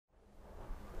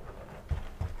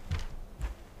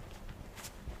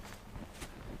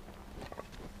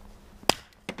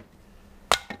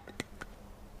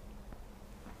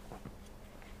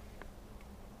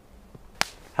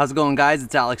How's it going, guys?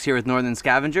 It's Alex here with Northern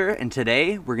Scavenger, and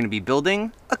today we're going to be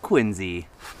building a Quinzee.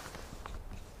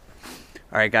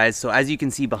 Alright guys, so as you can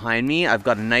see behind me, I've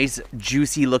got a nice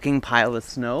juicy looking pile of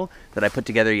snow that I put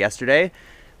together yesterday.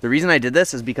 The reason I did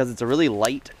this is because it's a really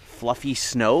light, fluffy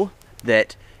snow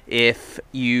that if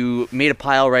you made a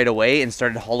pile right away and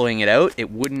started hollowing it out,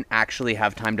 it wouldn't actually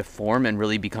have time to form and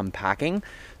really become packing.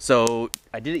 So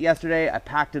I did it yesterday, I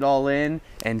packed it all in,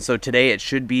 and so today it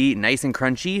should be nice and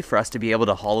crunchy for us to be able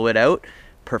to hollow it out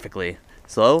perfectly.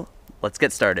 So let's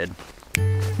get started.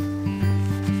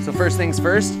 So first things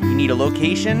first, you need a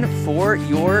location for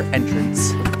your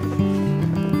entrance.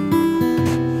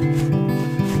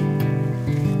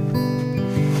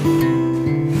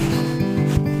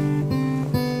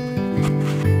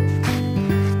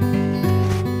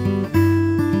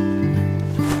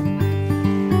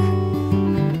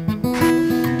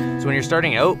 When you're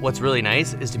starting out, what's really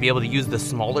nice is to be able to use the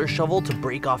smaller shovel to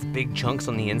break off big chunks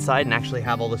on the inside and actually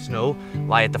have all the snow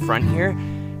lie at the front here,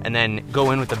 and then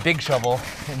go in with the big shovel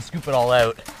and scoop it all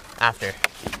out after.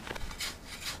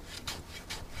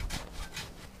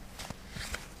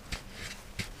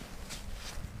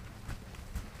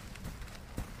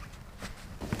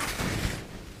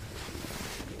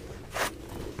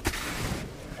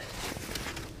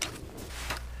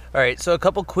 All right, so a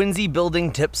couple Quinzee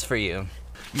building tips for you.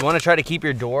 You want to try to keep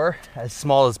your door as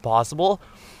small as possible,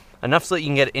 enough so that you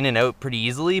can get in and out pretty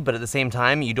easily, but at the same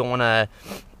time, you don't want to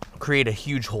create a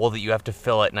huge hole that you have to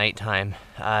fill at nighttime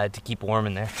to keep warm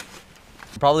in there.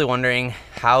 You're probably wondering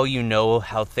how you know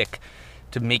how thick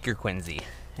to make your Quinzee.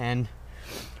 And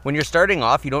when you're starting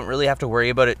off, you don't really have to worry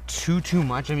about it too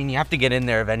much. I mean, you have to get in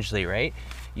there eventually, right?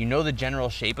 You know the general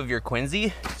shape of your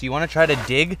Quinzee, so you want to try to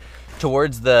dig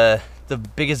towards the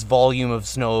biggest volume of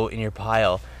snow in your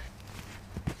pile.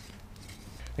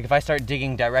 Like if I start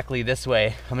digging directly this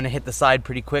way, I'm gonna hit the side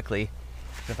pretty quickly.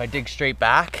 If I dig straight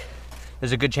back,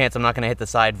 there's a good chance I'm not gonna hit the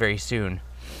side very soon.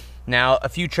 Now, a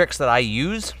few tricks that I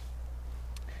use.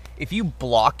 If you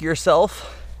block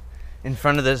yourself in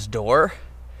front of this door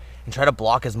and try to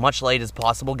block as much light as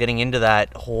possible getting into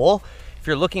that hole, if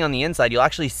you're looking on the inside, you'll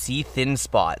actually see thin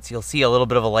spots. You'll see a little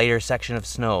bit of a lighter section of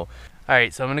snow. All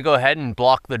right, so I'm gonna go ahead and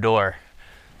block the door.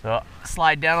 So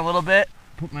slide down a little bit,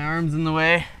 put my arms in the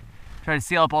way, try to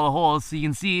seal up all the holes so you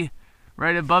can see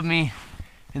right above me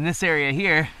in this area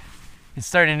here, it's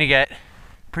starting to get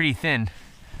pretty thin.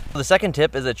 The second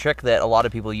tip is a trick that a lot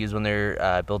of people use when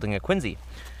they're building a Quinzee,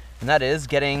 and that is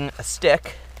getting a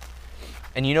stick,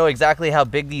 and you know exactly how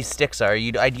big these sticks are.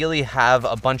 You'd ideally have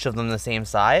a bunch of them the same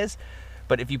size,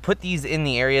 but if you put these in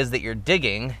the areas that you're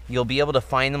digging, you'll be able to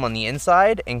find them on the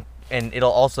inside, and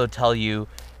it'll also tell you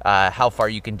how far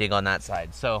you can dig on that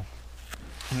side. So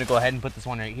I'm gonna go ahead and put this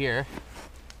one right here.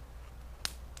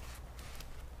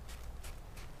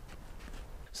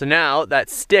 So now that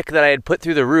stick that I had put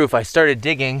through the roof, I started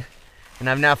digging and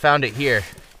I've now found it here.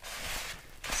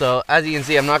 So as you can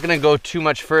see, I'm not gonna go too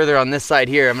much further on this side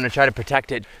here. I'm gonna try to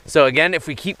protect it. So again, if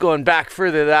we keep going back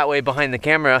further that way behind the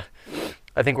camera,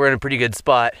 I think we're in a pretty good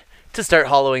spot to start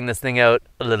hollowing this thing out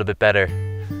a little bit better.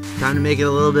 Time to make it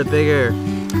a little bit bigger.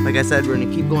 Like I said, we're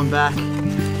gonna keep going back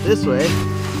this way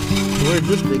towards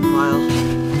this big pile.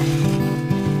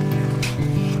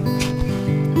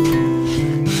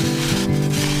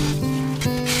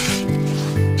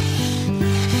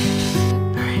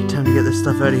 Alright, time to get this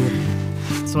stuff out of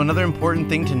here. So another important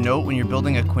thing to note when you're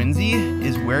building a Quinzee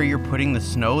is where you're putting the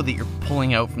snow that you're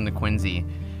pulling out from the Quinzee.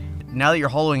 Now that you're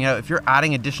hollowing out, if you're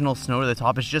adding additional snow to the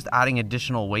top, it's just adding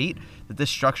additional weight that this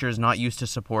structure is not used to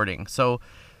supporting. So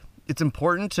it's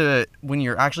important to, when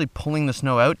you're actually pulling the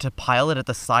snow out, to pile it at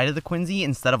the side of the Quinzee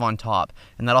instead of on top.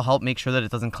 And that'll help make sure that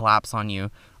it doesn't collapse on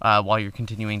you while you're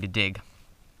continuing to dig.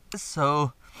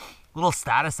 So, little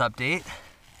status update.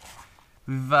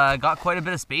 We've got quite a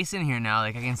bit of space in here now.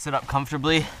 Like I can sit up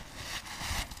comfortably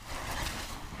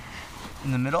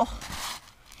in the middle.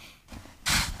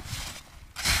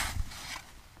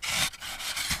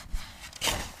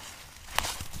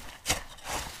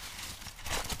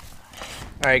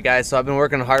 Alright guys, so I've been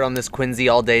working hard on this Quinzee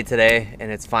all day today,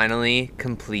 and it's finally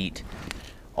complete.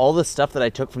 All the stuff that I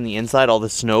took from the inside, all the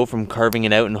snow from carving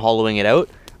it out and hollowing it out,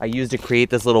 I used to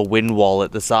create this little wind wall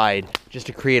at the side, just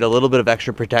to create a little bit of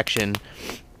extra protection.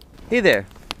 Hey there,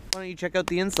 why don't you check out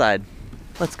the inside?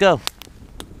 Let's go.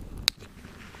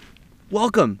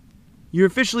 Welcome, you're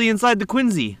officially inside the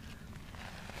Quinzee.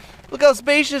 Look how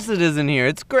spacious it is in here,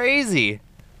 it's crazy.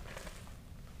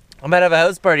 I might have a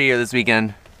house party here this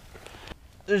weekend.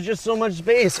 There's just so much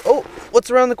space. Oh, what's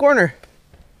around the corner?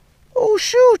 Oh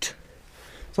shoot!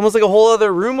 It's almost like a whole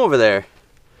other room over there.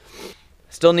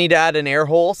 Still need to add an air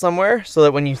hole somewhere so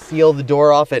that when you seal the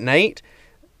door off at night,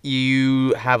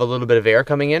 you have a little bit of air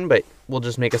coming in, but we'll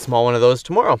just make a small one of those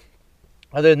tomorrow.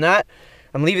 Other than that,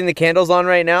 I'm leaving the candles on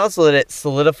right now so that it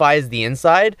solidifies the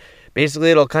inside.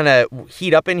 Basically, it'll kind of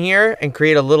heat up in here and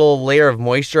create a little layer of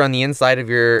moisture on the inside of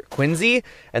your Quinzee,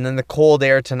 and then the cold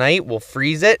air tonight will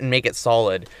freeze it and make it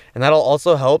solid. And that'll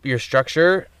also help your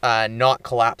structure not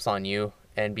collapse on you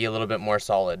and be a little bit more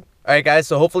solid. All right, guys,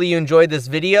 so hopefully you enjoyed this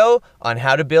video on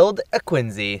how to build a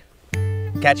Quinzee.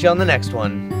 Catch you on the next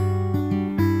one.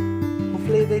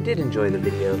 Hopefully they did enjoy the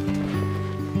video.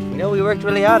 You know, we worked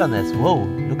really hard on this. Whoa,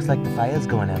 looks like the fire's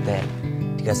going out there.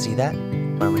 Do you guys see that?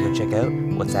 Why don't we go check out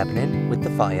what's happening with the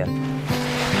fire?